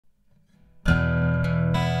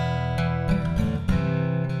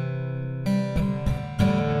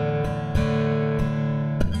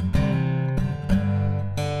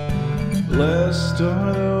Blessed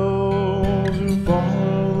are those who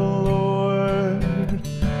follow the Lord.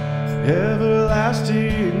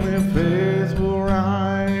 Everlasting their faith will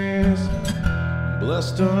rise.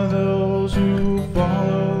 Blessed are those who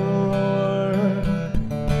follow the Lord.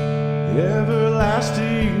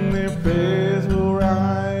 Everlasting their faith will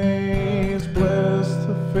rise. Bless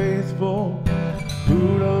the faithful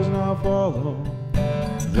who does not follow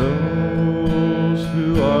those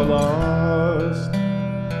who are lost,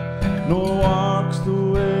 nor walks the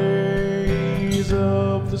ways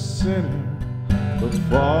of the sinner, but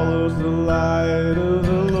follows the light of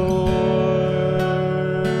the Lord.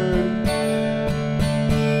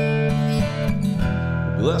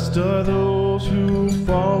 Blessed are those who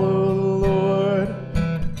follow the Lord.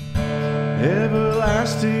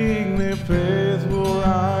 Everlasting their faith will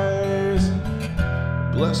rise.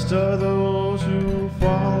 Blessed are those who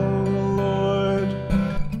follow the Lord.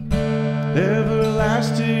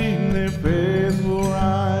 Everlasting their faith will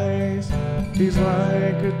rise. He's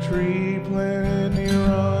like a tree planted near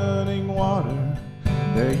running water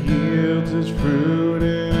that yields its fruit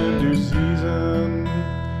in due season,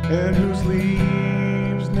 and whose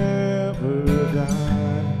leaves never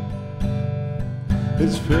die.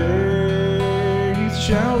 His faith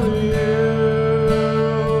shall live.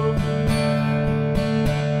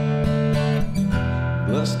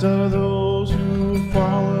 Blessed are those who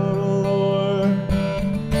follow the Lord.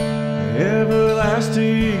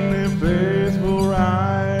 Everlasting their faith will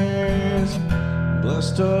rise.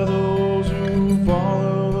 Blessed are those who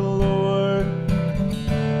follow the Lord.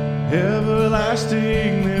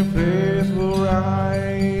 Everlasting their faith will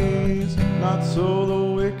rise. Not so the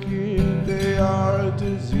wicked, they are a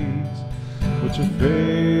disease which a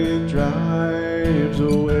faith drives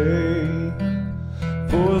away.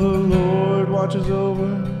 For the Lord watches over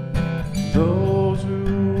those who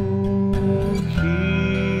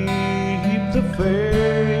keep the faith.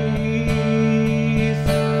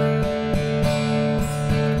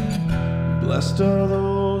 Blessed are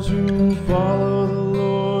those who follow the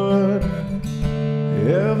Lord.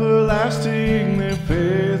 Everlasting their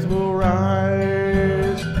faith will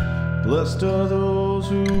rise. Blessed are those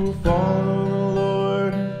who follow the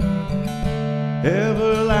Lord.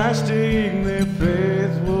 Everlasting their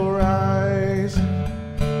faith will rise.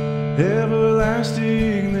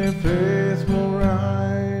 Everlasting their faith